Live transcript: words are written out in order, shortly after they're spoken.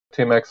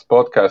Team X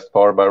podcast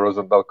powered by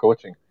Rosentall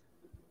Coaching.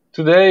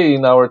 Today,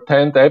 in our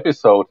 10th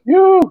episode,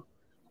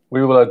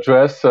 we will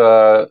address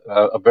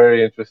a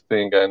very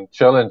interesting and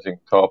challenging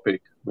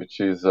topic, which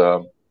is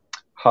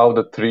how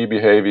the three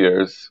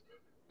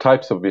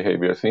types of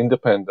behaviors,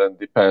 independent,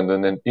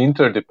 dependent, and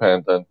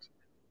interdependent,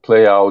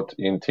 play out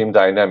in team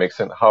dynamics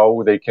and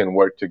how they can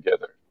work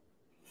together.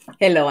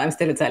 Hello, I'm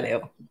Steluța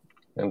Leu.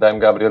 And I'm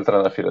Gabriel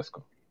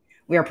Tranafirescu.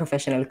 We are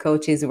professional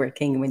coaches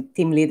working with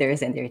team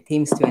leaders and their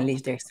teams to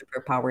unleash their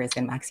superpowers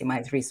and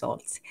maximize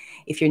results.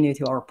 If you're new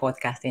to our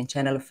podcasting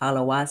channel,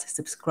 follow us,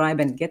 subscribe,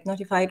 and get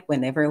notified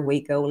whenever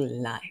we go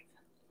live.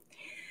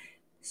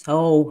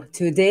 So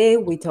today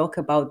we talk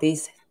about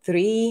these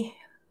three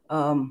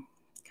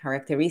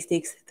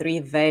characteristics, three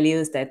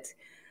values that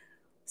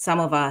some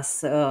of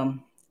us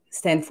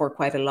stand for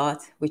quite a lot,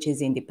 which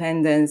is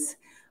independence,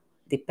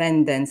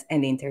 dependence,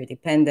 and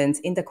interdependence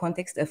in the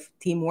context of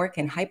teamwork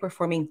and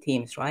high-performing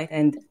teams, right?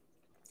 And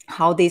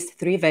how these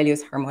three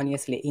values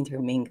harmoniously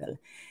intermingle.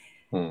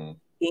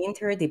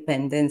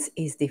 Interdependence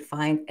is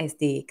defined as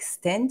the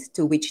extent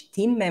to which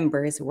team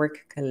members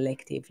work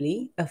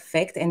collectively,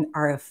 affect and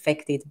are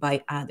affected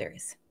by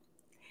others,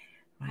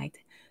 right?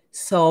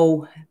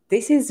 So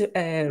this is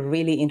a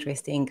really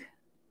interesting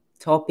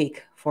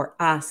topic for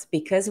us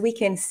because we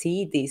can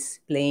see this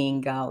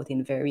playing out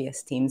in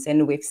various teams,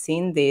 and we've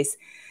seen this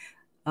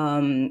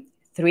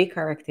three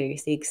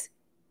characteristics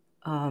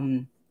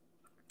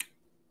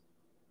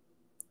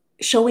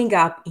showing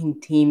up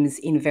in teams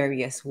in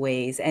various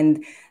ways.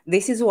 And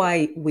this is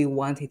why we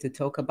wanted to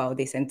talk about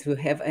this and to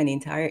have an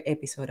entire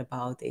episode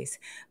about this,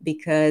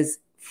 because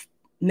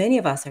many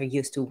of us are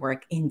used to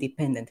work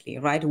independently,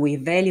 right? We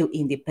value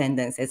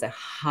independence as a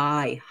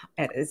high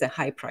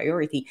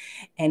priority,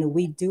 and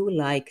we do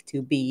like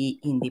to be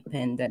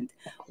independent.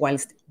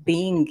 Whilst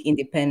being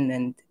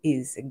independent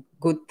is a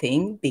good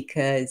thing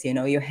because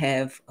you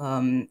have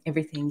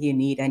everything you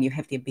need and you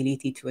have the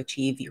ability to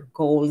achieve your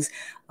goals,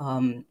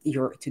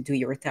 to do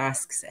your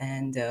tasks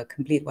and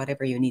complete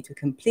whatever you need to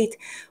complete.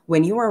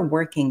 When you are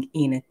working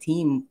in a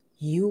team,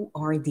 you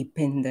are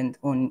dependent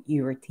on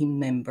your team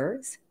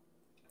members.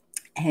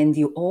 And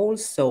you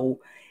also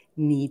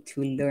need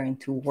to learn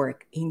to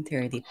work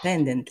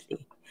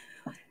interdependently.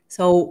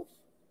 So,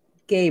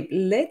 Gabe,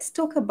 let's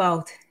talk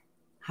about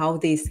how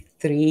these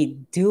three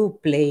do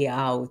play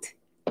out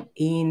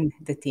in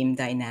the team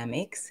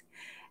dynamics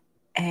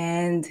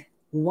and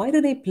why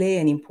do they play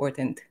an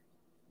important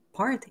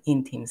part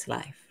in team's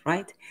life,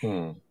 right?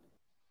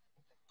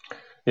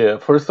 Yeah,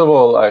 first of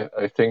all, I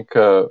think,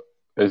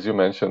 as you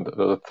mentioned,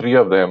 the three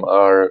of them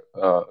are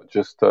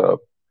just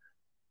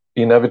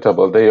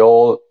inevitable. They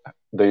all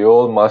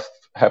must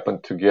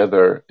happen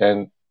together,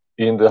 and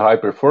in the high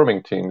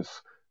performing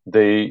teams,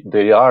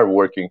 they are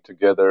working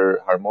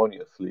together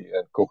harmoniously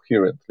and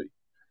coherently.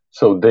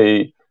 So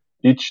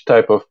each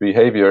type of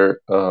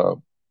behavior has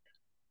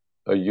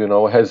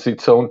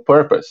its own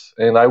purpose,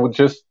 and I would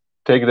just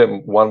take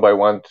them one by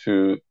one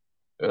to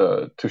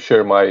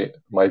share my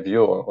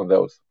view on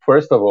those.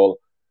 First of all,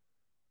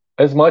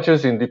 as much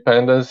as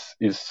independence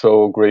is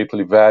so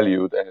greatly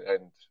valued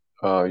and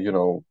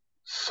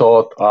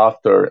sought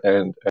after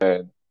and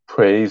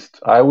praised,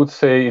 I would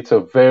say it's a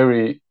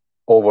very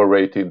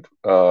overrated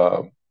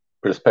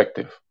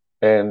perspective.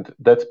 And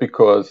that's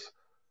because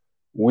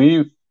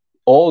we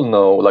all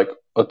know, like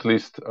at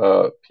least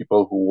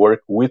people who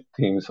work with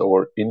teams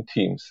or in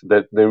teams,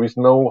 that there is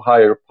no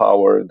higher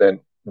power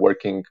than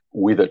working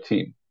with a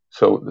team.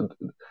 So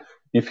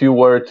if you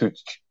were to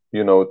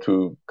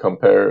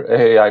compare,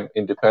 hey, I'm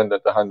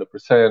independent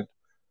 100%,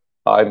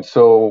 I'm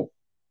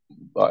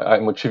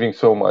achieving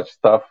so much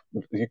stuff,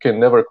 you can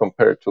never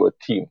compare to a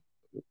team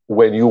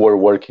when you are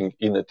working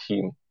in a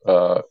team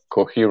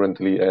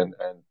coherently and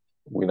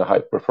in a high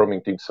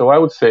performing team. So I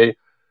would say,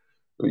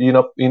 in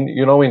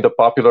the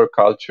popular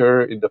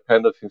culture,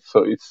 independence is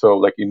it's so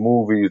like in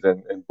movies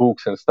and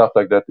books and stuff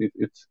like that,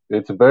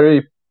 it's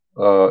very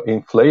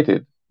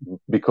inflated,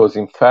 because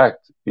in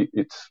fact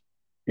it's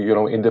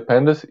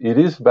independence, it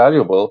is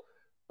valuable,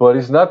 but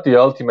it's not the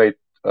ultimate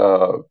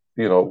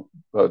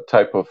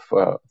type of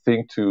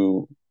thing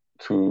to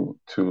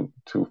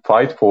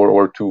fight for,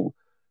 or to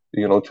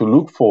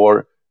look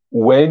for,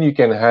 when you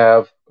can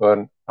have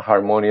an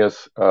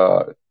harmonious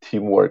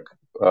teamwork,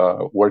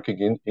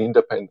 working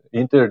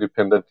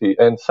interdependently,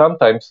 and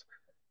sometimes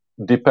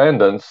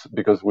dependence,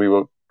 because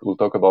we'll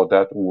talk about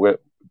that.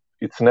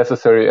 It's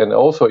necessary and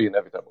also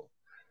inevitable.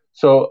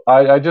 So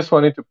I just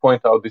wanted to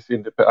point out this.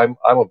 I'm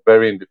a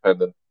very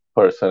independent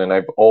person, and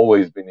I've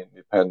always been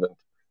independent.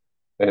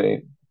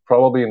 And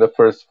probably in the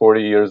first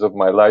 40 years of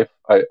my life,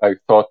 I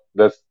thought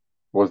that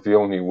was the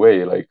only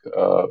way. Like,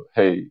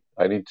 hey,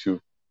 I need to,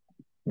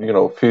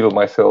 feel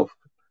myself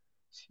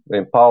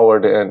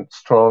empowered and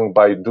strong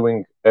by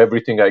doing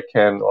everything I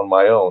can on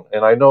my own.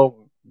 And I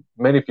know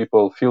many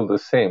people feel the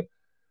same.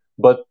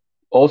 But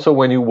also,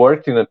 when you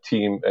work in a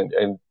team,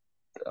 and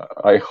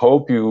I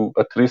hope you,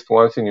 at least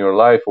once in your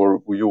life,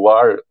 or you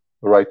are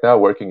right now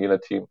working in a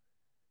team,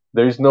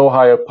 there is no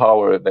higher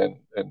power than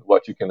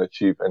what you can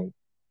achieve. And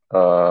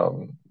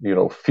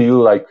feel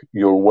like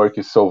your work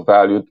is so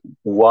valued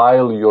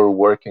while you're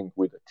working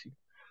with a team.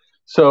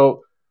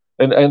 So,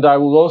 and I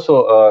will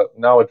also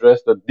now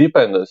address the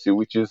dependency,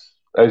 which is,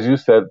 as you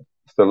said,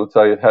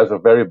 Stelutza, it has a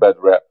very bad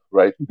rep,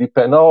 right?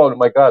 Oh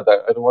my God,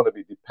 I don't want to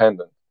be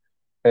dependent.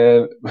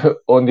 And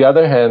on the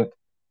other hand,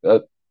 uh,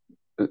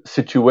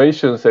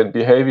 situations and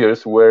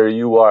behaviors where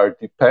you are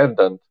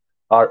dependent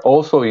are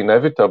also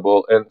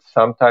inevitable and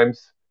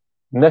sometimes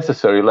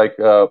necessary. Like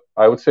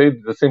I would say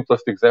the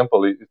simplest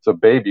example, it's a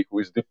baby who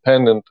is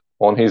dependent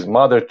on his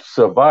mother to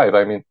survive.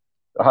 I mean,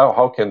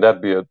 how can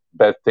that be a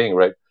bad thing,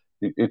 right?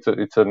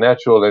 It's a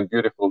natural and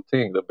beautiful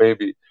thing. The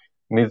baby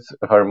needs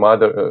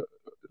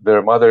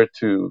their mother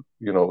to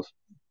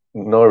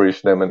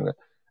nourish them, and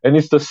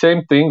it's the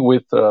same thing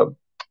with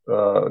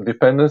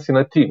dependence in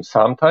a team.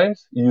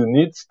 Sometimes you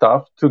need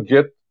stuff to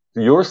get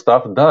your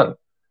stuff done.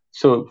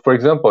 So, for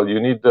example, you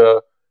need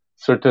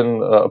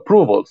certain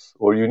approvals,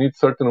 or you need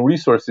certain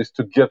resources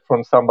to get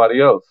from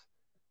somebody else.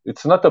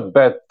 It's not a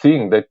bad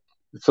thing.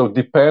 So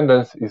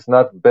dependence is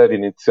not bad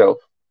in itself,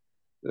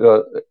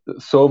 uh,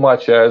 so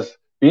much as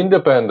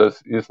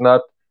independence is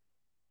not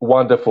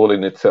wonderful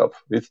in itself.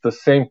 It's the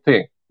same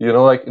thing.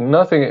 Like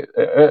nothing.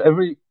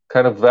 Every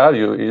kind of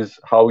value is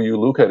how you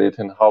look at it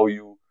and how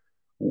you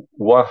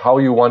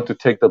want to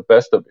take the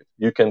best of it.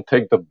 You can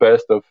take the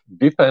best of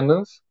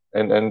dependence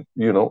and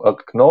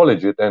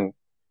acknowledge it and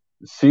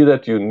see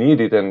that you need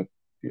it, and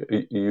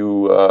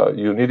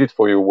you need it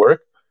for your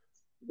work,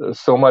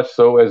 so much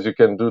so as you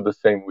can do the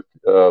same with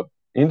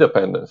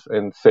independence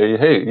and say,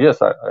 hey,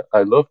 yes,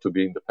 I love to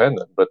be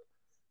independent, but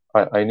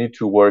I need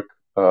to work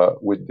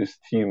with this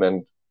team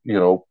and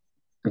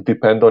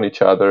depend on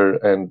each other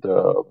and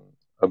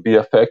be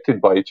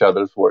affected by each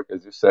other's work,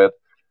 as you said.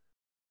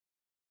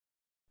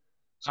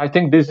 I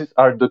think these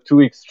are the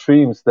two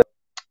extremes that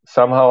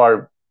somehow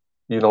are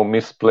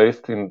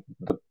misplaced in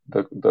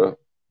the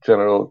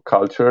general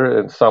culture,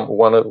 and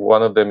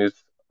one of them is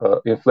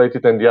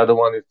inflated, and the other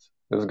one is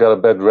has got a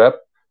bad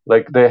rep.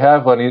 Like they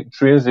have an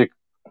intrinsic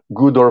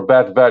good or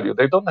bad value.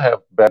 They don't have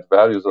bad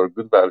values or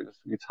good values.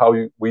 It's how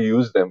we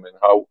use them and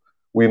how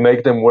we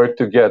make them work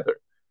together.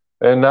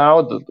 And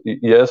now,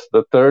 yes,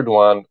 the third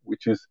one,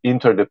 which is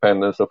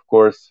interdependence. Of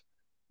course,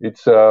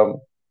 it's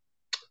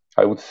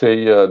I would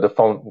say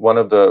one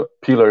of the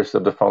pillars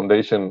of the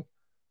foundation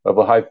of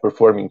a high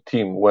performing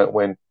team,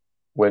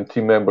 when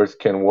team members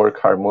can work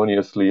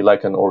harmoniously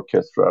like an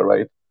orchestra,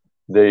 right?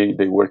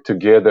 They work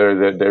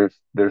together.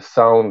 Their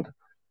sound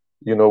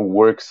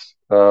works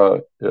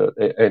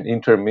and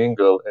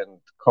intermingle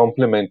and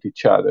complement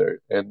each other,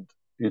 and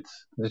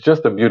it's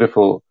just a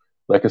beautiful,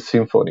 like a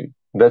symphony.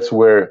 That's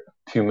where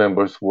team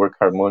members work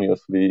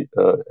harmoniously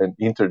and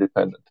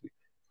interdependently.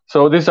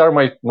 So these are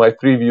my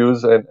three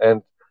views,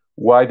 and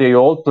why they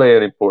all play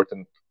an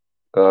important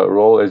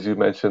role, as you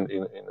mentioned,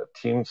 in a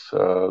team's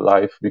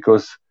life,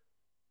 because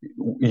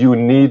you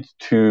need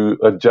to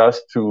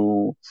adjust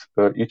to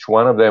each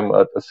one of them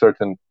at a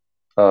certain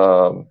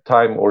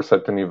time, or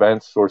certain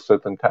events, or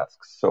certain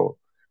tasks. So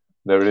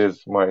there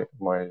is my.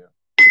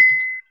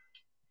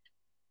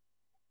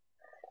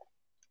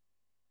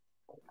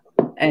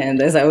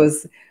 And as I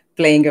was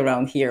playing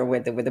around here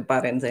with the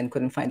buttons and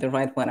couldn't find the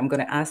right one, I'm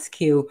going to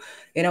ask you,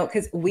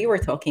 because we were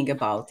talking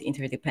about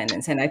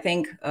interdependence, and I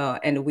think,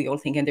 and we all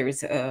think, and there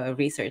is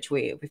research,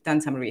 we've done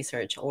some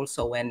research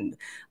also, and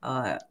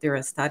there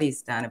are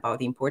studies done about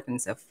the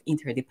importance of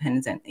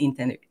interdependence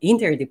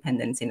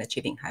in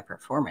achieving high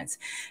performance.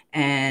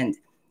 And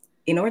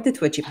in order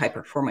to achieve high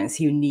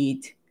performance, you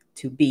need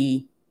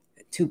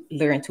to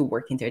learn to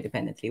work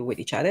interdependently with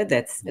each other.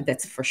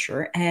 That's for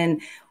sure.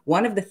 And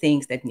one of the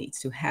things that needs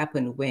to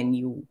happen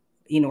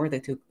in order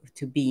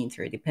to be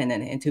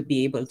interdependent and to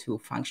be able to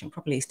function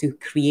properly, is to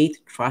create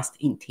trust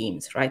in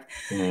teams, right?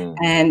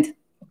 And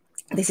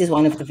this is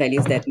one of the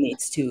values that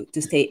needs to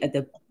stay at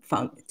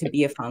to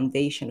be a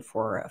foundation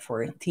for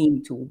a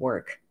team to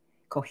work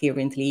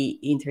coherently,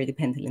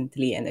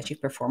 interdependently, and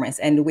achieve performance.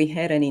 And we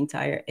had an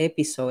entire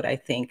episode, I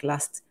think,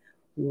 last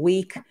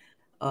week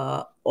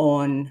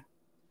on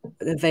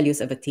the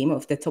values of a team,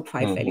 of the top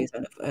 5 values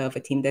of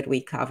a team, that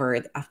we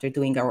covered after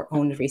doing our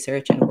own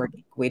research and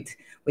working with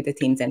the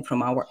teams and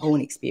from our own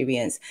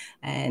experience.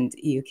 And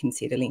you can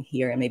see the link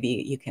here, and maybe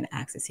you can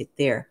access it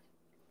there.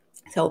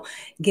 So,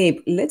 Gabe,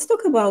 let's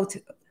talk about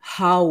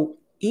how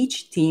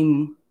each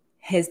team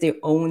has their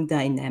own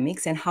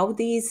dynamics, and how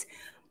these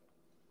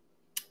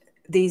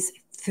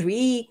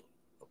three,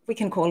 we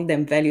can call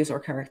them values or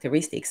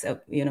characteristics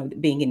of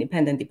being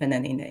independent,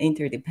 dependent, and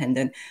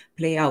interdependent,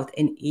 play out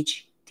in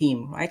each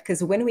team, right?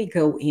 Because when we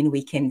go in,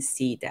 we can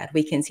see that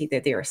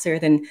there are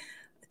certain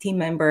team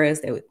members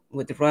that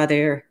would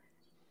rather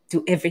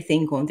do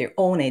everything on their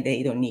own, and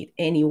they don't need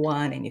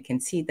anyone. And you can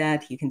see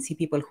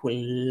people who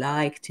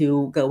like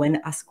to go and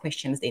ask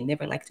questions. They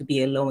never like to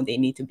be alone. They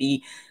need to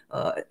be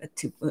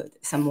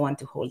someone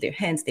to hold their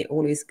hands. They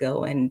always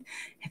go and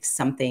have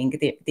something.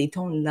 They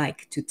don't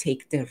like to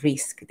take the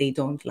risk. They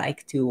don't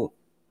like to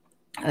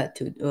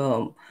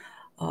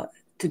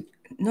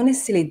not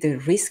necessarily the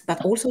risk,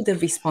 but also the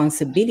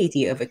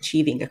responsibility of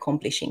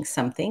accomplishing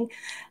something.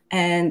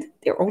 And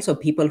there are also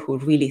people who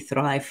really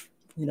thrive,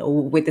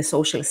 with the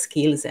social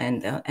skills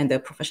and the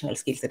professional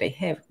skills that they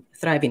have,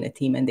 thrive in a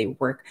team, and they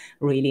work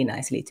really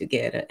nicely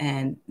together.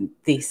 And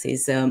these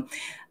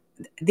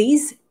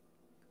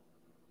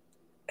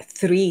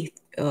three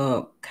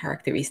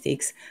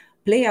characteristics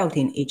play out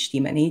in each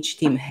team, and each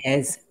team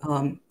has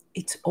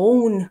its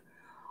own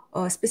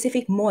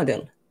specific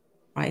model,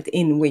 right,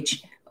 in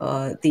which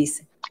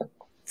these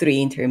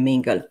three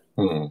intermingle.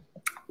 Mm.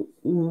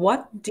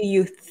 What do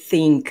you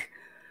think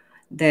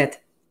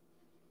that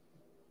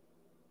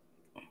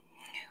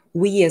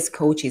we as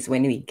coaches,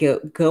 when we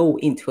go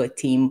into a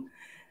team,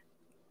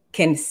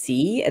 can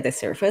see at the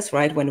surface,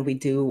 right? When we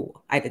do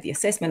either the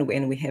assessment,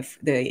 when we have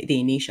the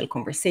initial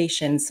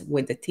conversations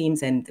with the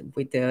teams and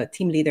with the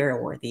team leader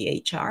or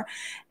the HR,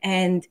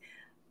 and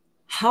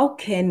how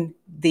can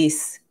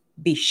this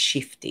be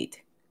shifted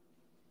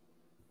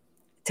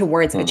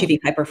towards achieving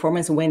high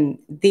performance when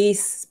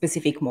this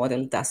specific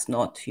model does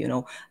not,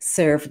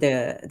 serve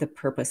the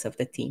purpose of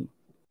the team?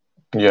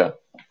 Yeah.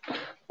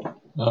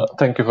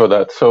 Thank you for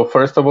that. So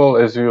first of all,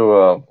 as you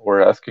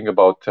were asking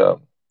about uh,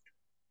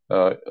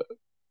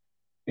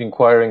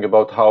 inquiring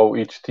about how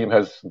each team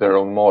has their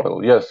own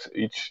model. Yes,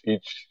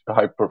 each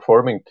high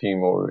performing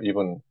team or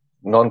even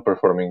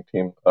non-performing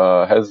team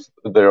has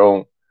their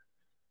own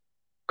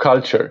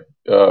culture,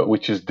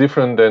 which is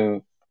different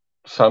than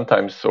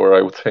sometimes, or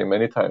I would say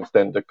many times,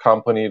 than the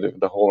company,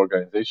 the whole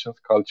organization's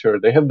culture.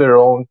 They have their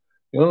own,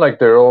 like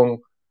their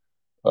own.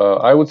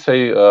 I would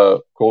say,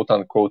 quote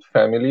unquote,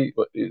 family.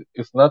 But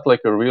it's not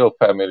like a real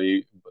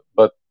family,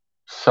 but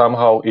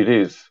somehow it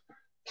is.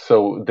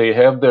 So they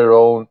have their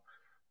own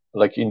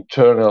like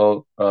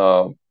internal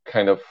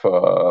kind of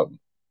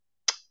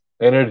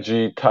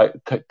energy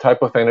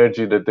type of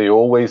energy that they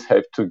always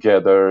have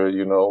together,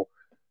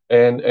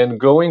 and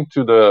going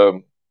to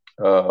the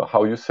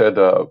how you said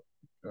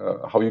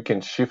how you can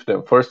shift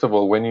them. First of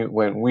all,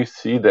 when we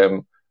see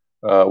them,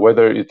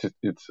 whether it's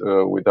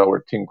with our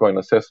team going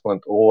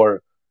assessment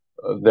or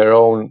their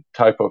own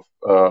type of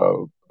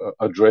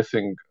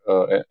addressing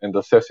and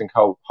assessing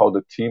how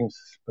the teams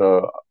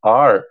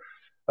are,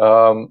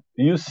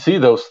 you see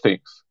those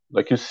things,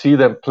 like you see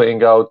them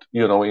playing out,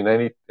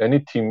 in any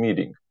team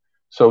meeting.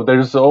 So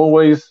there's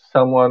always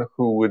someone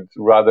who would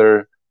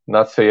rather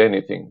not say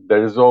anything.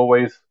 There's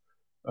always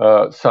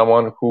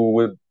someone who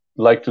would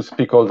like to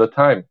speak all the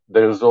time.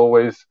 There's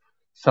always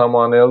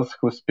someone else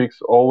who speaks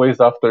always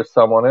after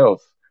someone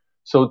else.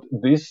 So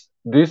this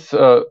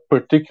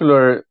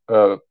particular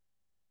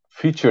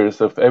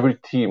features of every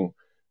team,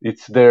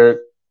 it's their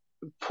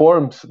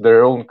forms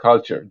their own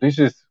culture. This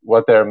is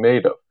what they're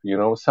made of.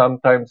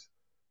 Sometimes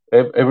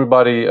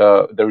everybody,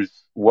 there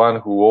is one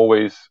who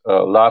always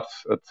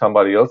laughs at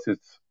somebody else's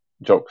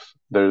jokes.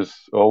 There's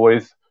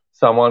always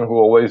someone who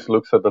always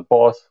looks at the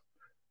boss,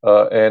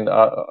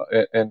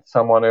 and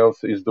someone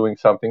else is doing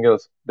something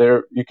else.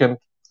 There you can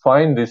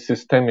find these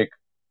systemic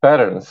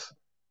patterns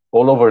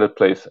all over the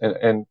place,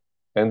 and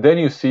then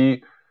you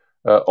see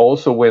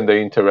also when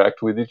they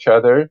interact with each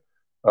other,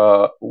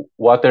 uh,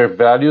 what their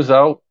values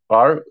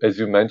are, as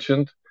you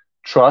mentioned.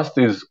 Trust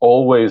is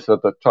always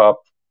at the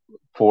top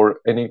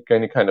for any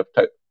kind of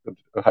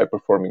high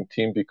performing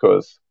team,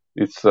 because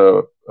it's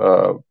the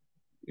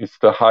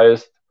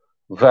highest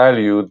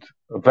valued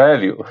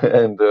value,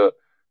 and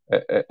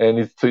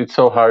it's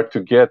so hard to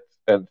get,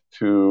 and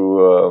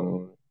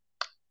to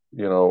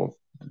you know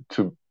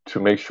to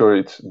make sure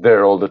it's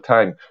there all the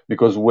time,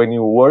 because when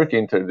you work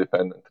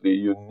interdependently,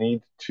 you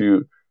need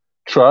to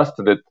trust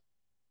that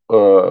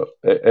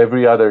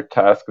every other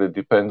task that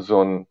depends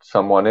on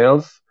someone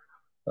else,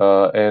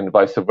 and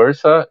vice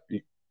versa,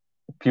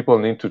 people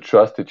need to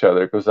trust each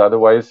other, because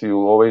otherwise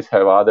you always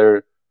have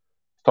other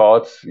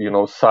thoughts,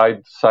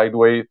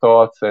 sideway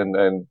thoughts,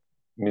 and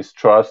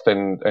mistrust,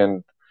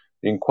 and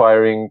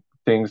inquiring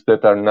things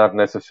that are not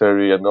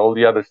necessary, and all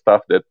the other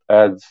stuff that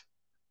adds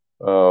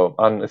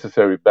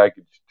unnecessary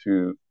baggage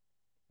to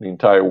the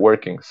entire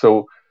working.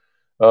 So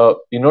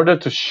in order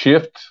to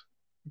shift,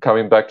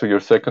 coming back to your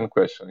second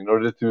question, in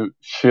order to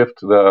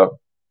shift the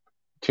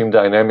team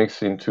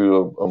dynamics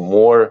into a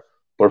more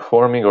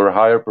performing or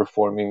higher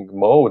performing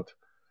mode,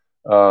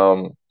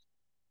 um,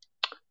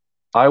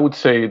 I would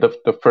say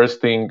the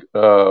first thing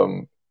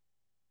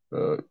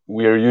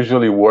we are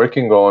usually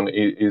working on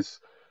is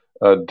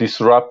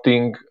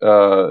disrupting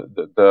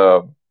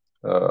the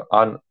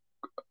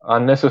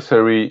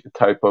unnecessary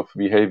type of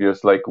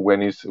behaviors, like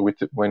when it's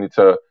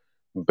a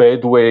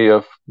bad way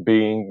of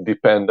being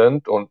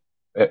dependent on,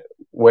 uh,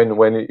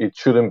 when it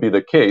shouldn't be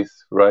the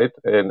case, right?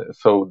 And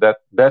so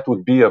that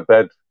would be a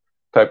bad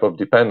type of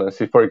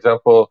dependency. For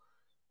example,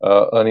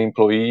 an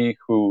employee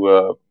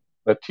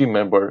a team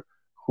member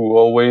who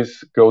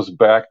always goes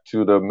back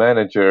to the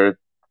manager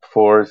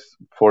for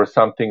for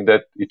something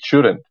that it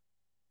shouldn't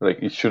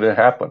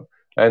happen,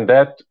 and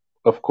that,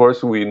 of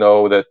course, we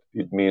know that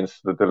it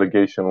means the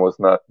delegation was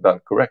not done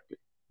correctly,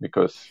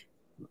 because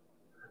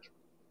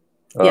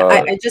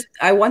Yeah,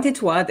 I wanted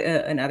to add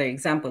another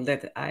example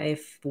that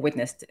I've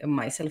witnessed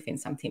myself in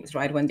some teams,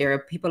 right? When there are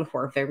people who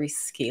are very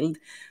skilled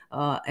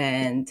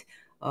and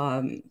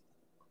um,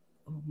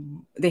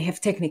 they have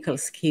technical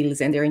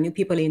skills and there are new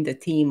people in the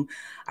team.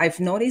 I've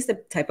noticed the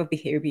type of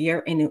behavior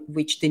in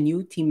which the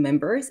new team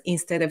members,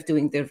 instead of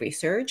doing the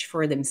research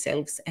for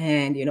themselves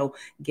and,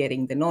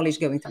 getting the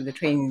knowledge, going through the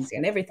trainings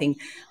and everything,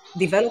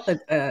 develop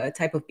a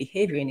type of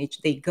behavior in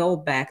which they go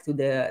back to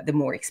the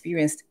more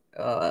experienced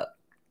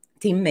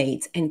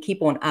teammates and keep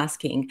on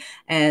asking.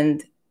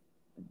 And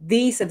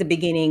these at the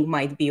beginning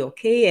might be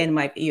okay and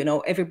might be,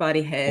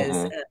 everybody has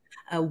Mhm.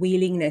 a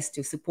willingness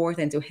to support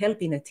and to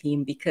help in a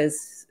team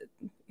because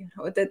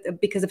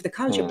because of the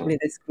culture Mhm. probably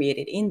that's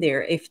created in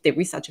there, if there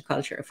is such a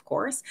culture, of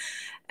course.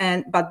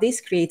 But this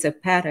creates a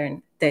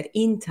pattern that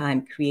in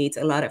time creates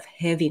a lot of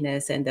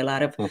heaviness and a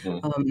lot of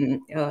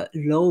Mhm.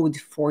 load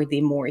for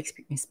the more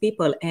experienced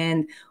people,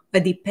 and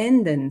a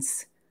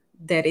dependence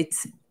that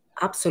it's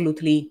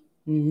absolutely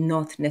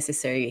not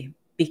necessary,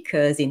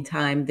 because in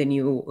time the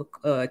new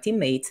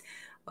teammates,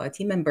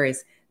 team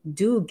members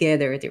do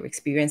gather their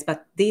experience,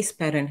 but this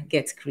pattern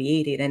gets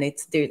created and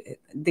it's there,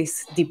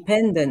 this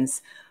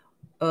dependence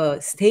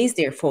stays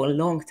there for a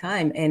long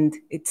time, and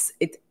it's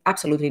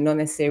absolutely not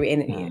necessary,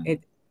 and Mhm.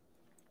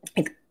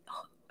 it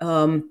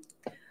um,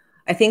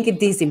 I think it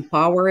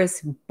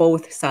disempowers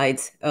both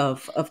sides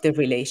of the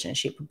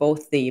relationship,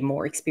 both the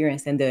more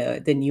experienced and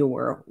the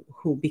newer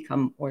who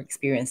become more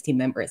experienced team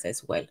members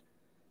as well.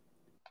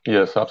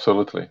 Yes,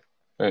 absolutely.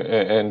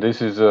 And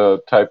this is a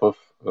type of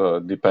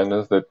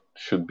dependence that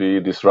should be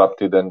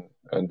disrupted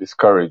and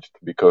discouraged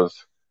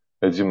because,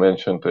 as you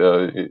mentioned,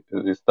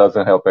 it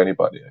doesn't help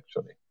anybody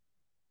actually.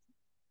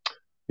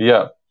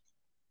 Yeah,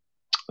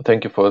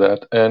 thank you for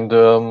that. And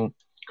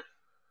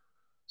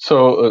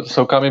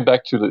so coming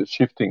back to the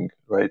shifting,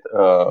 right,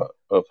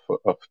 of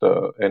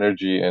the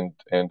energy and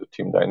the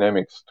team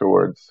dynamics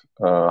towards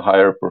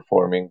higher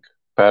performing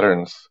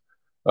patterns.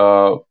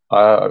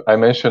 I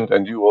mentioned,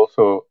 and you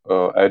also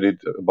added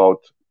about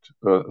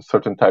a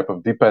certain type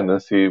of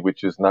dependency,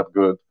 which is not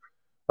good.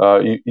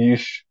 You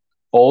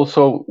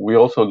also we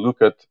also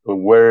look at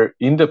where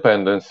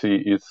independency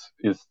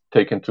is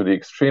taken to the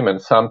extreme,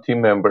 and some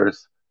team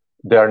members,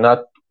 they are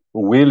not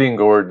willing,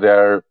 or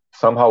they're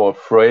somehow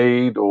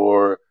afraid,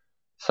 or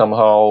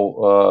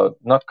somehow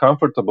not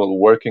comfortable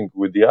working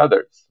with the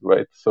others,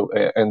 right? So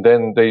and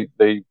then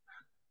they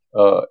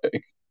uh,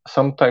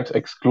 sometimes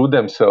exclude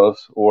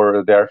themselves,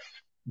 or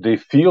they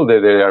feel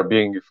that they are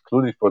being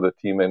excluded for the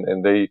team,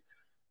 and they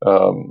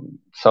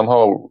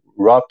somehow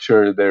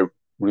rupture their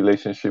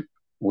relationship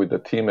with the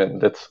team,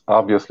 and that's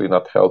obviously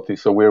not healthy.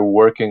 So we're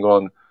working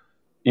on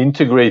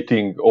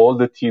integrating all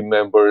the team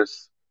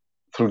members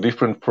through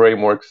different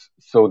frameworks,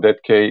 so that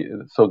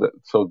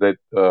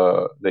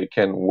they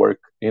can work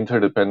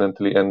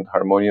interdependently and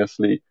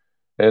harmoniously,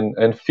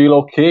 and feel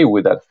okay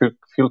with that,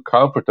 feel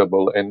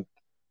comfortable. And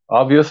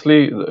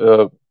obviously,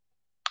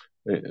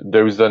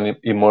 there is an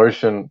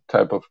immersion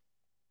type of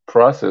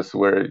process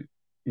where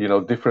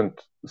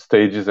different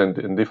stages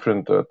and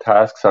different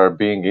tasks are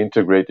being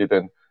integrated,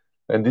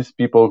 and these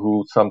people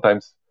who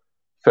sometimes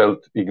felt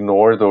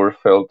ignored or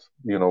felt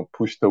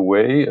pushed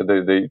away,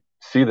 they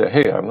see that,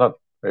 hey,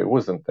 I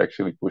wasn't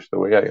actually pushed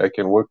away. I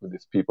can work with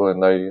these people,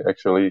 and I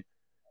actually,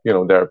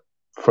 they're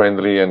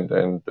friendly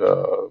and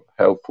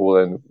helpful,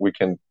 and we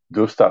can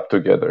do stuff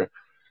together.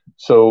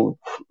 So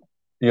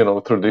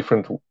through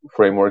different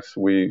frameworks,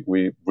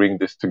 we bring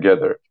this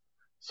together.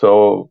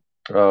 So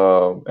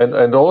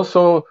and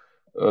also,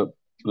 uh,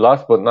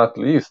 last but not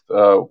least,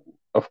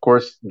 of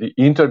course, the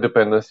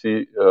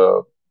interdependency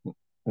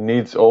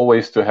needs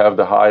always to have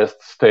the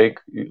highest stake,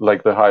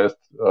 like the highest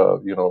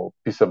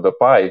piece of the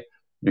pie,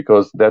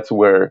 because that's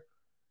where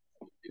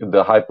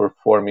the high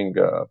performing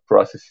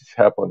processes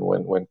happen,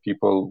 when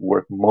people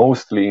work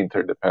mostly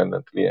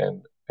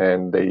interdependently,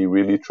 and they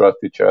really trust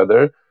each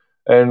other,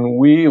 and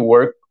we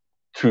work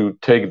to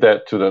take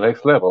that to the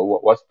next level.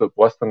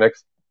 What's the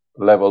next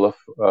level of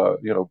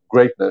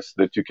greatness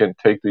that you can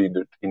take the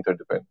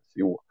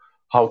interdependency?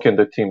 How can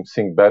the team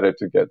sing better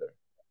together?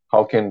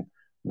 How can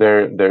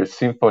their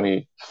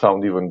symphony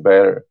sound even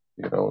better?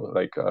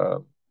 Like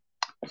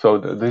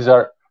these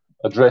are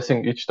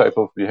addressing each type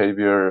of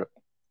behavior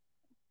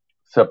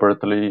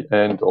separately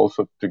and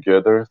also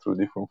together through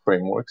different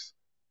frameworks.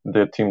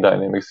 The team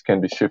dynamics can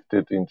be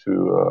shifted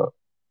into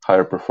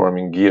higher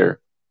performing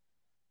gear.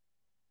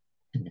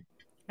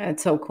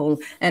 That's so cool.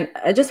 And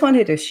I just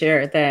wanted to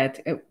share that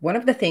one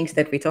of the things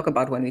that we talk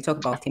about when we talk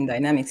about team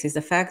dynamics is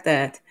the fact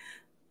that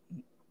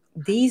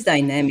these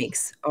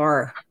dynamics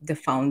are the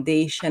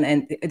foundation,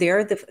 and they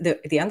are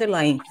the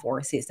underlying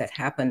forces that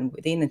happen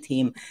within a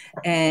team.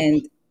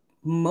 And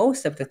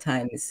most of the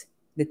times,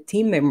 the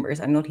team members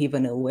are not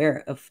even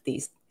aware of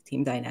these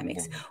team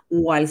dynamics.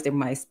 Whilst there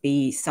might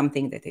be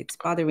something that it's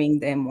bothering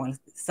them, while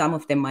some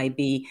of them might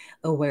be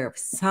aware of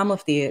some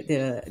of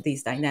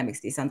these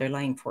dynamics, these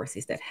underlying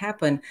forces that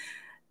happen,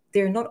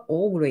 they're not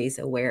always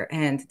aware.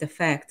 And the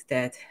fact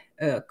that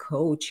a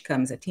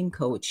team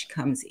coach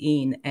comes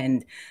in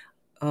and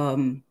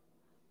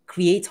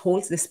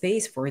holds the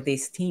space for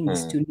these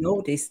teams mm, to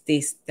notice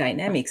these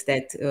dynamics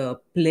that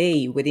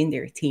play within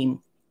their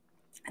team,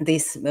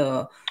 this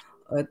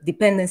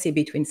dependency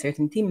between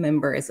certain team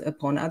members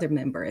upon other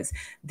members,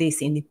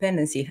 this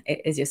independency,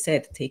 as you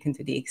said, taken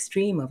to the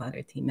extreme of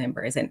other team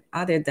members, and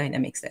other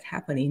dynamics that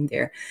happen in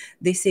there.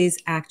 This is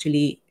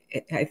actually,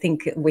 I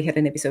think we had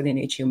an episode in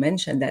which you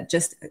mentioned that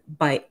just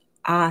by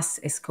us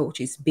as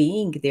coaches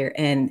being there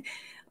and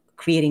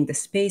creating the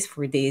space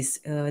for these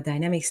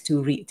dynamics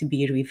to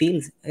be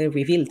revealed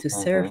to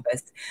mm-hmm,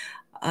 surface,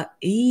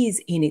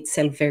 is in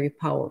itself very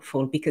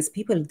powerful, because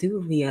people do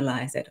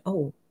realize that,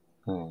 oh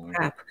mm,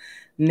 crap,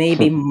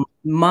 maybe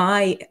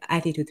my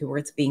attitude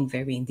towards being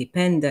very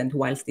independent,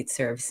 whilst it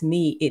serves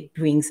me, it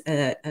brings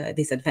a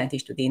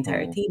disadvantage to the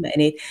entire mm, team,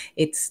 and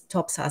it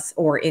stops us,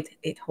 or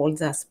it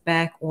holds us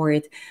back, or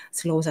it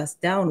slows us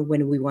down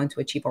when we want to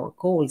achieve our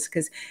goals.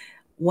 Because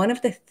one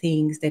of the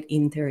things that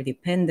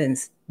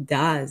interdependence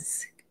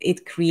does,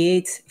 it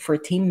creates for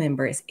team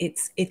members,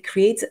 it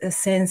creates a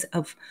sense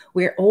of,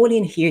 we're all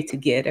in here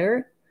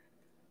together,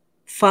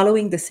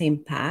 following the same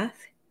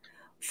path,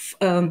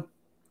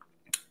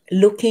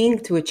 looking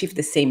to achieve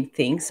the same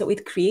thing. So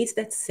it creates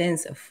that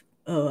sense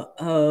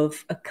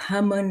of a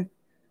common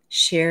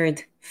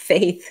shared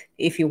faith,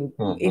 if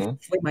mm-hmm,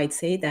 we might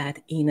say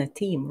that, in a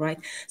team, right?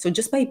 So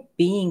just by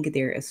being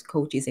there as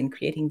coaches and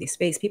creating this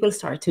space, people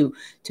start to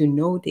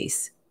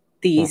notice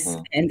these,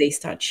 mm-hmm, and they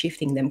start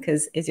shifting them,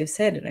 because as you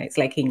said, right, it's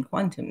like in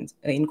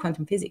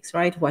quantum physics,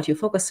 right? What you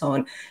focus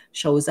on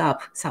shows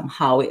up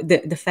somehow.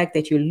 The fact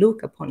that you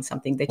look upon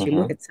something, that you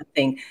look mm-hmm, at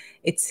something,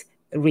 it's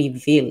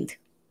revealed.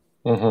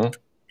 mm-hmm.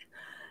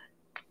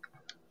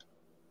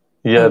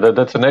 Yeah, Okay.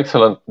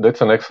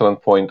 that's an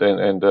excellent point,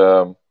 and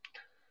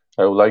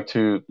I would like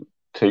to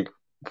take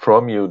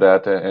from you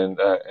that,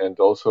 and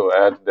also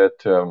add that,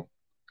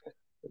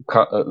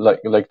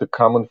 like the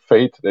common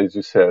faith, as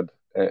you said,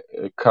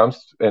 it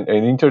comes, and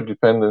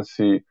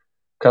interdependency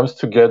comes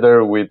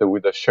together with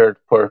a shared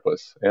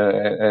purpose,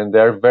 and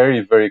they're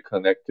very, very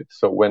connected.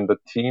 So when the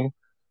team,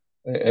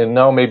 and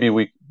now maybe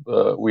we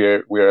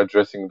are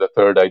addressing the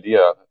third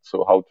idea,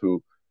 so how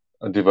to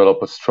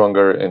develop a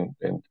stronger and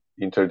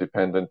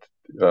interdependent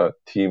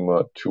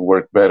team to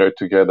work better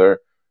together,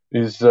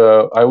 is,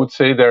 I would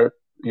say, there,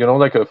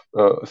 like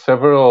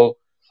several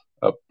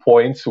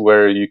points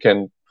where you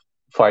can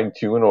fine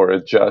tune or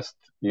adjust,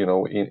 in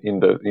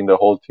the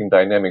whole team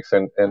dynamics,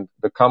 and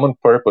the common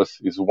purpose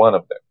is one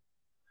of them.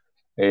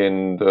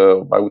 And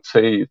I would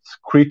say it's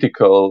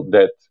critical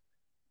that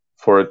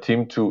for a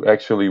team to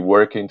actually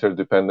work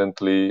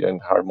interdependently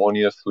and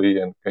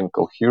harmoniously and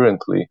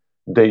coherently,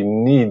 they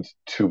need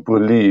to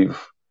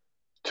believe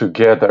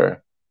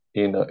together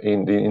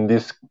in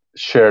this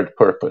shared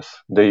purpose.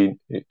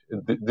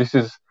 This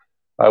is,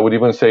 I would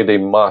even say, they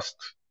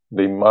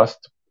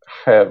must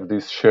have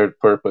this shared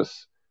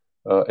purpose,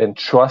 and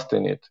trust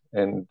in it.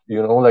 And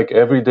like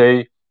every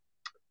day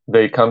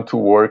they come to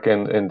work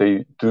and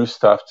they do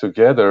stuff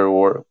together,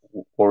 or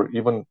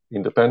even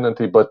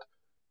independently, but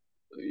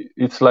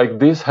it's like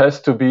this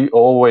has to be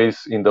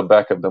always in the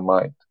back of the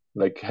mind,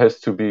 like has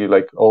to be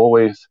like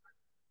always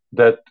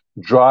that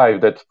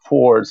drive, that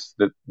force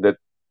that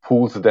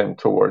pulls them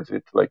towards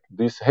it, like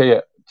this,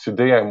 hey,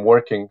 today I'm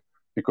working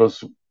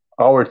because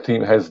our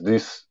team has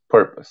this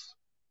purpose,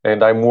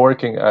 and I'm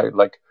working, I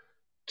like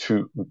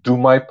to do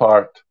my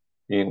part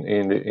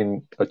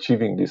in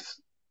achieving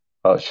this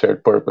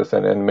shared purpose,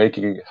 and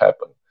making it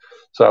happen.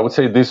 So I would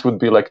say this would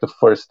be like the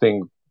first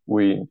thing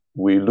we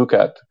look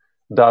at.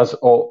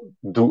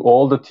 Do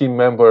all the team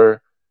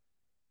member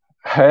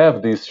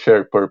have this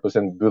shared purpose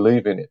and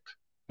believe in it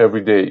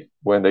every day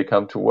when they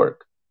come to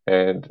work,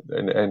 and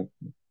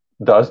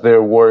does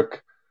their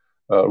work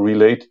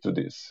relate to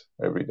this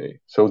every day?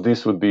 So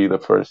this would be the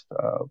first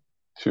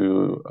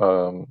to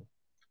um,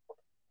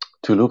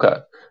 to look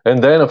at.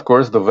 And then, of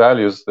course, the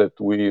values that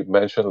we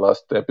mentioned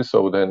last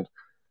episode, and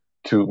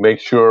to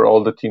make sure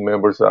all the team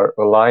members are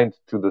aligned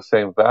to the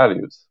same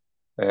values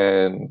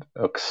and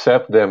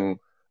accept them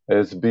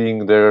as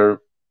being their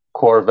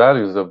core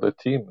values of the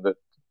team,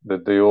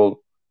 that they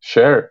all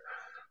share.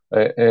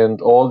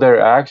 And all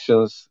their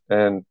actions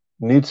and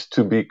needs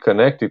to be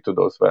connected to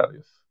those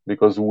values,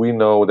 because we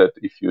know that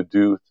if you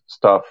do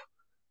stuff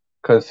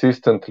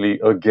consistently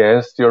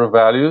against your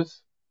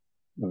values,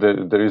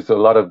 there is a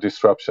lot of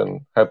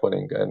disruption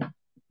happening, and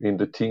in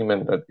the team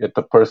and at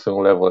the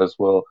personal level as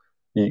well.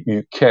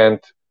 You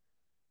can't,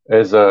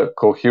 as a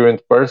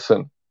coherent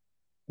person,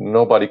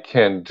 nobody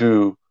can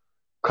do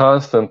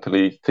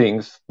constantly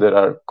things that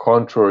are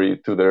contrary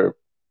to their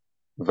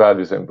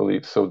values and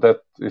beliefs. So that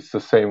is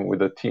the same with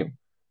the team.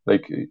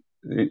 Like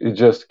it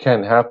just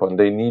can't happen.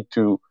 They need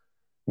to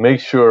make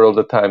sure all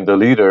the time, the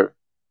leader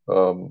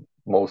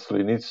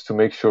mostly needs to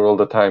make sure all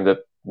the time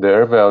that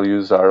their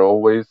values are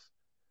always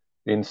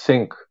in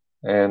sync,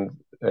 and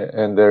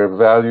their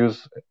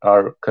values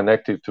are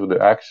connected to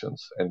the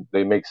actions and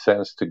they make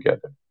sense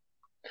together.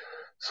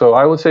 So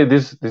I would say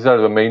these are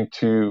the main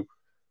two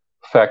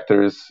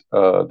factors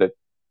that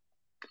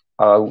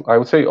I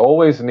would say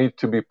always need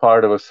to be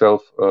part of a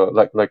self,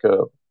 like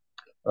a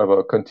of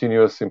a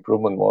continuous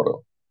improvement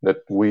model that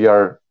we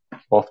are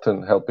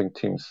often helping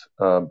teams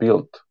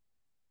build.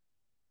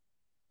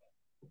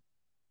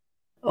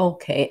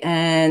 Okay,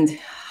 and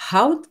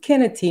how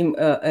can a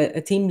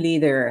team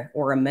leader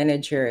or a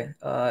manager,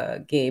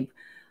 Gabe,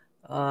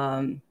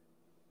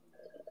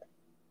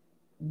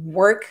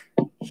 work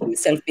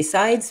himself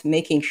besides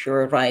making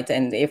sure, right?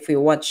 And if we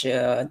watch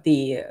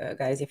the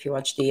guys, if you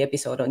watch the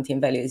episode on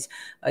team values,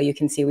 you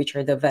can see which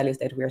are the values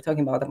that we are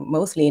talking about,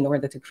 mostly in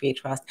order to create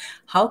trust.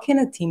 How can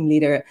a team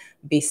leader,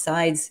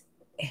 besides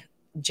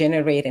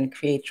generate and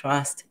create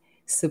trust,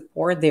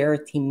 support their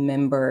team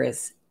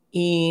members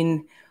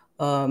in,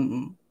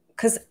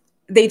 because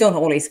they don't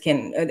always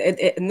can,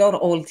 not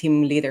all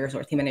team leaders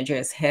or team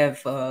managers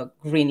have a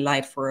green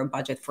light for a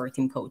budget for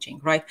team coaching,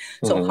 right?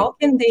 So Mm-hmm. how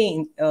can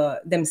they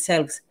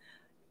themselves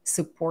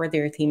support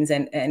their teams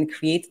and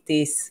create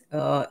this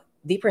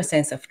deeper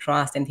sense of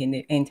trust and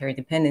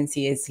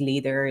interdependency as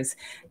leaders,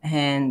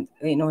 and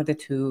in order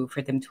to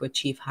for them to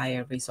achieve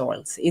higher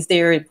results?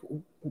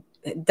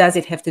 Does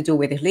it have to do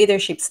with the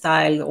leadership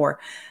style, or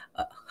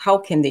how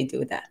can they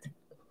do that?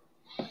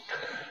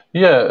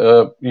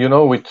 Yeah,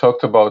 we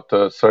talked about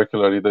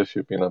circular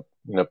leadership in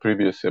a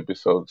previous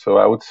episode. So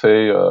I would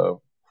say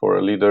for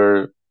a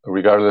leader,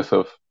 regardless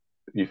of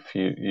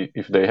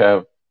if they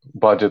have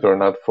budget or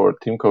not for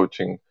team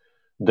coaching,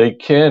 they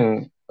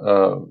can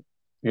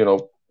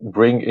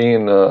bring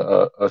in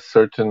a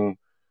certain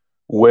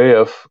way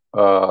of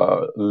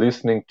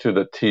listening to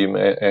the team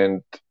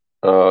and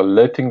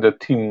letting the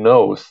team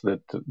knows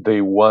that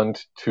they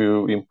want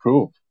to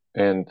improve,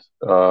 and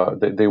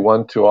they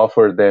want to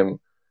offer them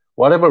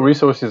whatever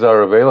resources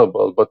are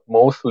available. But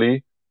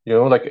mostly,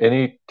 like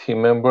any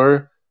team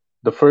member,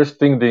 the first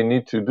thing they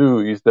need to do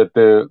is that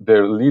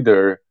their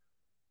leader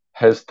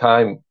has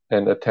time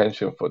and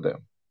attention for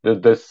them.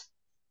 This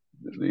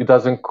It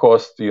doesn't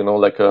cost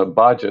like a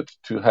budget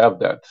to have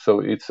that.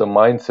 So it's a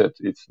mindset.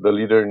 It's the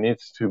leader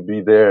needs to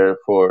be there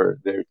for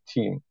their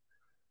team,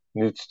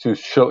 needs to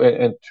show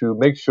and to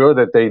make sure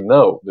that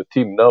the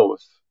team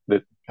knows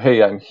that,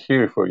 hey, I'm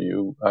here for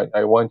you.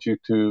 I want you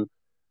to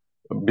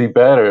be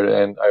better,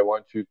 and I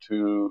want you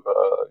to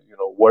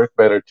work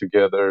better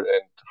together.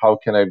 And how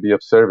can I be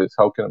of service?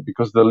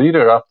 Because the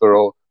leader, after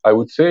all, I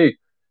would say,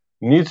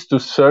 needs to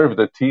serve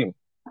the team.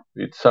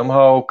 It's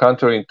somehow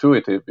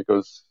counterintuitive,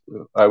 because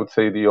I would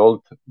say the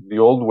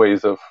old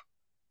ways of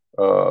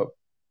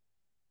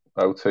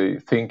I would say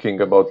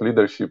thinking about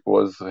leadership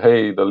was,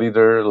 hey, the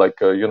leader, like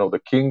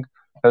the king,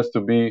 has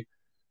to be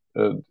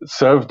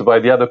served by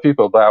the other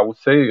people. But I would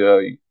say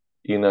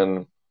in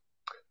a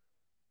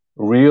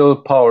real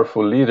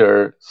powerful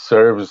leader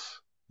serves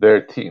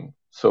their team.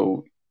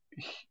 So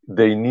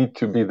they need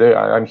to be there.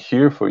 I'm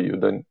here for you.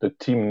 The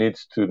team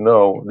needs to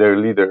know their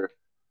leader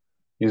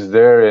is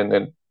there,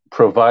 and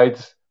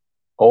provides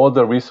all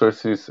the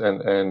resources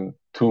and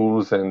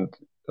tools and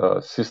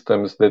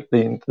systems that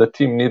the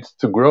team needs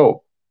to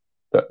grow.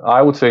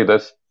 I would say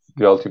that's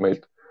the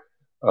ultimate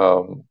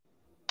um,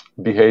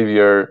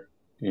 behavior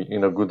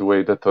in a good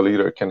way that a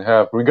leader can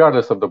have,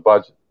 regardless of the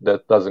budget.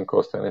 That doesn't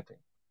cost anything.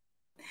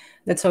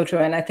 That's so true,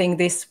 and I think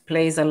this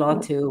plays a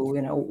lot to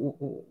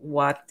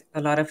what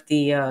a lot of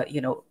the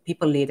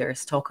people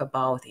leaders talk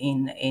about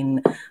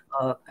in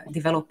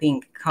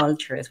developing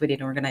cultures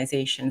within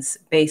organizations,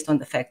 based on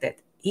the fact that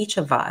each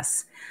of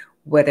us,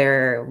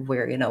 whether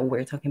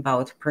we're talking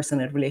about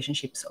personal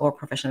relationships or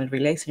professional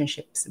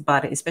relationships,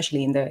 but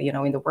especially in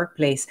the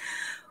workplace,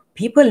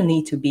 people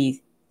need to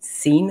be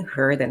seen,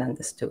 heard, and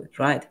understood,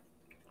 right?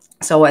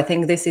 So I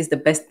think this is the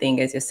best thing,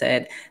 as you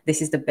said,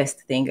 this is the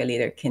best thing a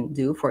leader can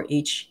do for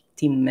each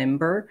team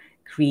member.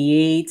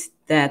 Create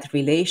that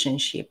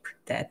relationship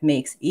that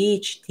makes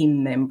each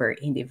team member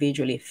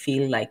individually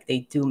feel like they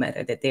do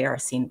matter, that they are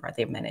seen by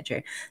their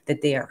manager,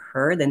 that they are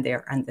heard and they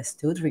are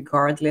understood,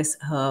 regardless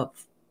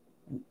of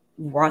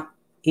what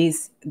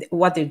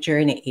what their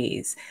journey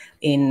is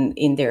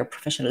in their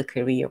professional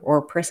career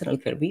or personal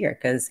career.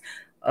 Because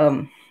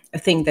a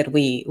thing that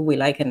we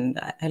like, and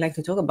I like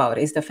to talk about,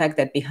 is the fact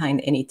that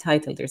behind any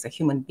title there's a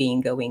human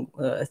being going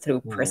through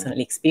Mm-hmm. personal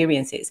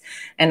experiences.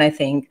 And I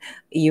think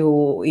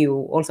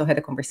you also had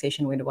a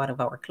conversation with one of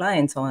our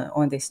clients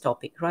on this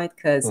topic, right?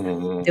 Because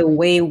Mm-hmm. the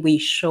way we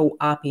show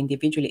up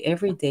individually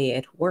every day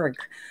at work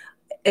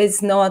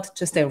is not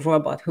just a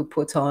robot who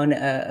puts on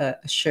a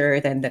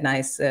shirt and the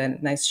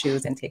nice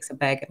shoes and takes a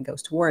bag and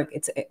goes to work.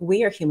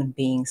 We are human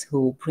beings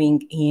who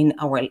bring in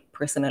our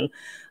personal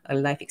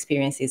life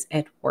experiences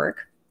at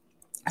work.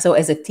 So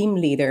as a team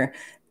leader,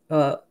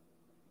 uh,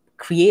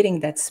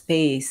 creating that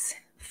space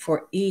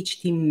for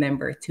each team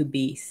member to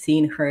be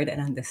seen, heard, and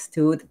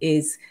understood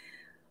is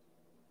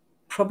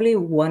probably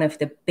one of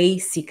the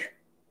basic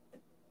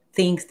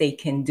things they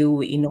can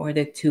do in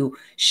order to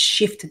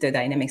shift the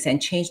dynamics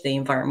and change the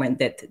environment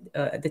that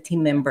the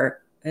team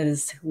member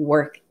is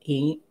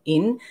working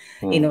in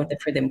Mm-hmm. order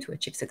for them to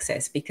achieve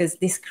success. Because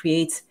this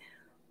creates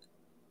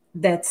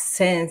that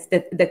sense,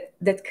 that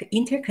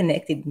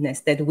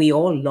interconnectedness that we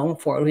all long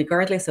for,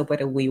 regardless of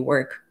whether we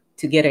work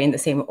together in the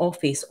same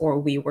office or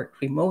we work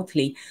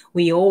remotely,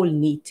 we all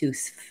need to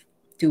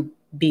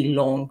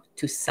belong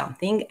to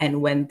something.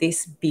 And when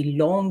this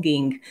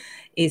belonging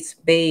is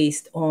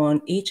based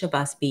on each of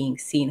us being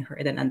seen,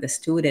 heard, and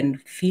understood,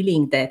 and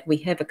feeling that we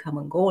have a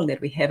common goal,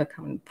 that we have a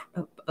common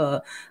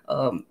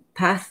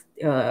path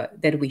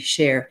that we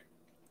share,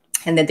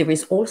 and that there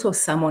is also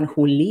someone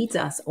who leads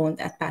us on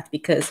that path,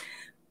 because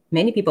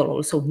many people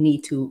also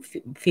need to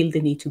feel the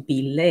need to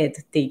be led.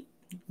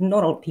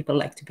 Not all people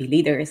like to be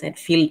leaders and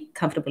feel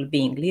comfortable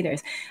being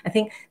leaders. I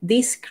think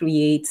this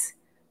creates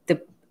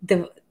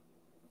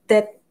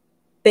that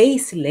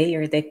base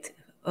layer that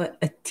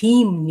a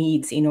team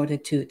needs in order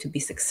to be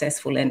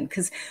successful. And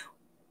because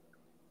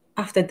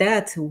after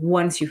that,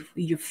 once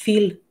you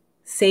feel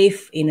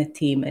safe in a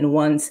team, and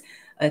once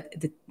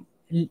the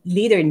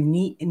leader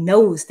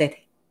knows that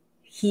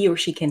he or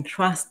she can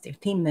trust their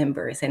team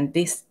members, and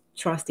this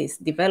trust is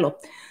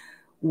developed,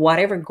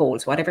 whatever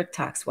goals, whatever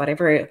tasks,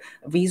 whatever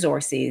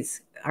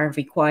resources are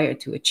required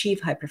to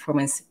achieve high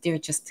performance, they're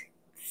just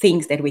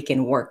things that we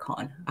can work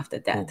on after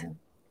that. Mm-hmm.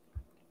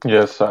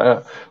 Yes,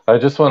 I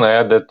just want to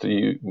add that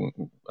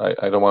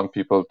I don't want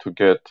people to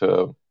get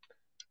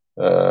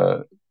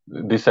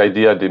this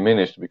idea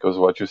diminished, because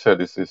what you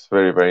said is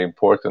very, very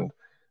important.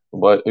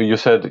 But you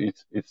said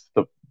it's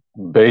the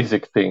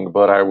basic thing,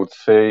 but I would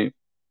say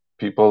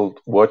people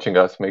watching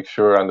us make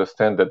sure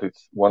understand that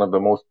it's one of the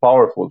most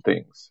powerful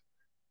things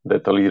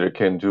that a leader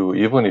can do,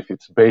 even if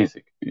it's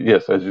basic.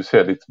 Yes, as you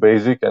said, it's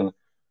basic, and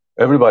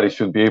everybody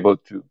should be able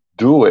to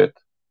do it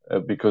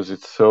because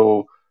it's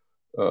so.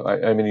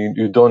 I mean,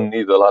 you don't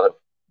need a lot of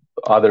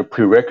other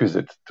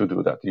prerequisites to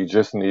do that. You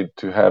just need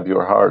to have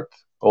your heart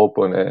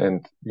open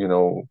and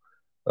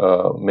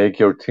make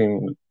your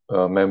team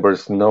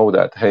members know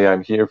that, hey,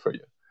 I'm here for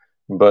you.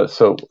 But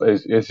so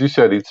as you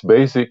said, it's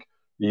basic,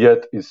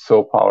 yet it's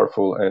so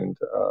powerful and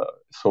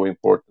so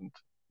important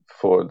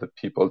for the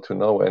people to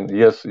know. And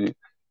yes,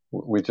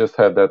 we just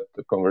had that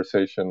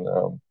conversation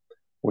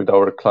with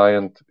our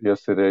client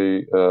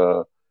yesterday,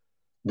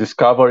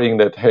 discovering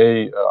that,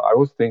 hey, I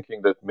was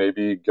thinking that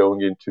maybe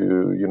going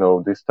into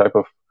this type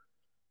of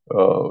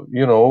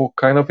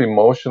kind of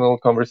emotional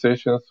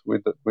conversations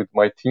with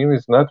my team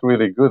is not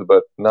really good.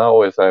 But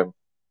now, as I'm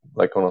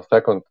like on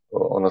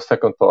a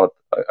second thought,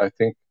 I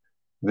think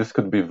this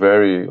could be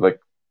very like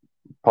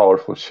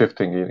powerful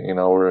shifting in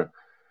our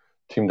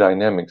team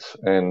dynamics,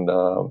 and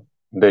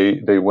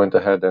they went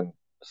ahead and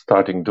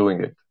starting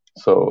doing it.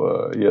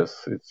 So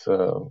yes, it's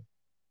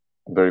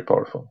very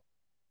powerful.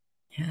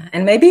 Yeah,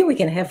 and maybe we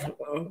can have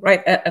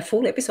a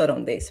full episode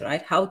on this,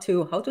 right? How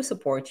to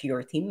support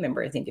your team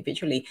members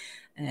individually,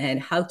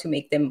 and how to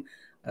make them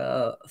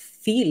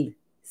feel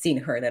seen,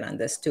 heard, and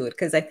understood.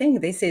 Because I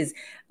think this is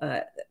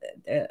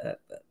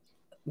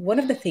one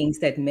of the things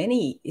that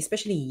many,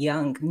 especially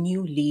young,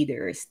 new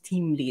leaders,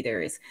 team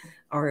leaders,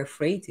 are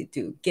afraid to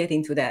do, get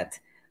into that,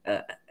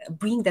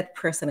 bring that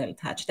personal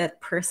touch, that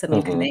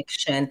personal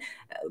connection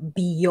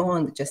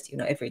beyond just,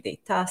 everyday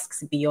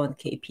tasks, beyond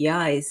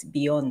KPIs,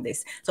 beyond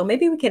this. So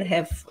maybe we can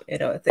have,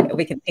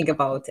 we can think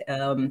about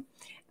an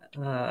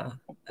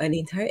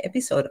entire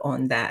episode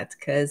on that,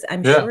 because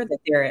I'm sure that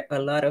there are a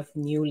lot of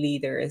new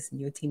leaders,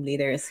 new team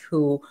leaders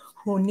who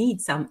need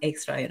some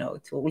extra,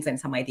 tools and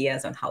some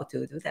ideas on how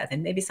to do that,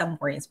 and maybe some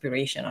more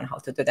inspiration on how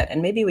to do that.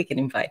 And maybe we can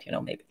invite,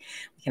 maybe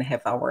we can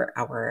have our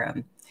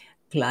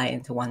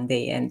client one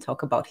day and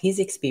talk about his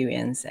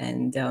experience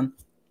and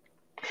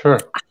sure,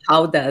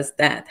 how does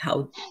that,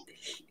 how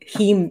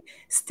him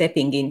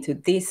stepping into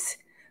this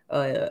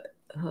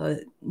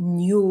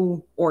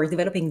new, or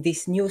developing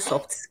this new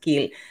soft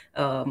skill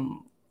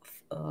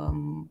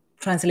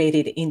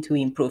translated into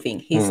improving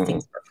his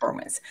team's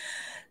performance.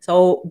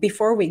 So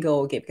before we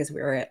go, Gabe, because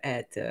we're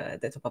at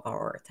the top of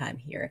our time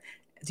here,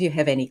 do you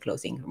have any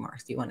closing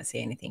remarks? Do you want to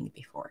say anything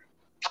before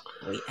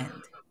we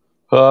end?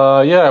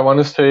 Yeah, I want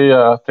to say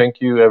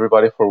thank you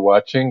everybody for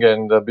watching,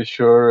 and be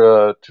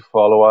sure to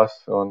follow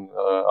us on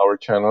our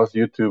channels,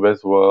 YouTube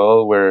as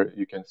well, where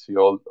you can see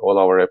all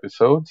our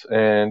episodes.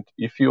 And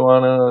if you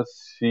want to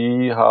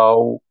see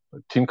how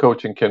team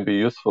coaching can be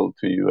useful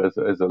to you as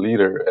a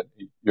leader and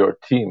your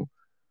team,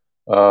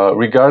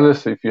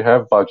 regardless if you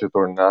have budget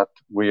or not,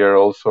 we are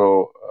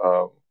also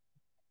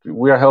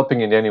we are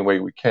helping in any way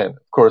we can.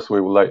 Of course, we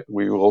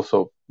will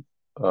also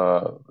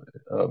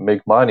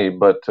make money,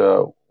 but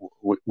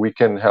we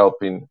can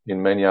help in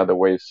many other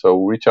ways.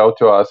 So reach out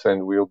to us,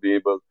 and we'll be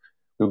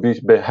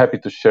happy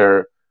to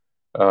share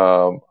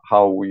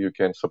how you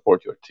can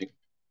support your team.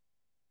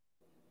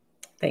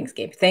 Thanks,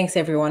 Gabe. Thanks,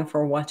 everyone,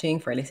 for watching,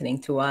 for listening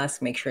to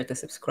us. Make sure to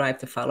subscribe,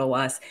 to follow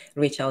us,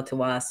 reach out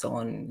to us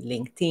on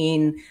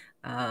LinkedIn,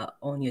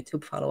 on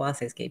YouTube. Follow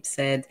us, as Gabe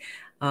said.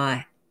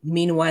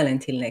 Meanwhile,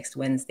 until next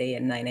Wednesday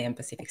at 9 a.m.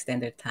 Pacific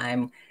Standard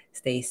Time,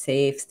 stay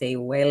safe, stay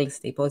well,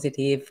 stay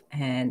positive,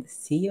 and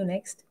see you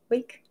next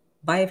week.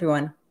 Bye,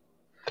 everyone.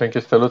 Thank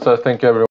you, Stelusa. Thank you, everyone.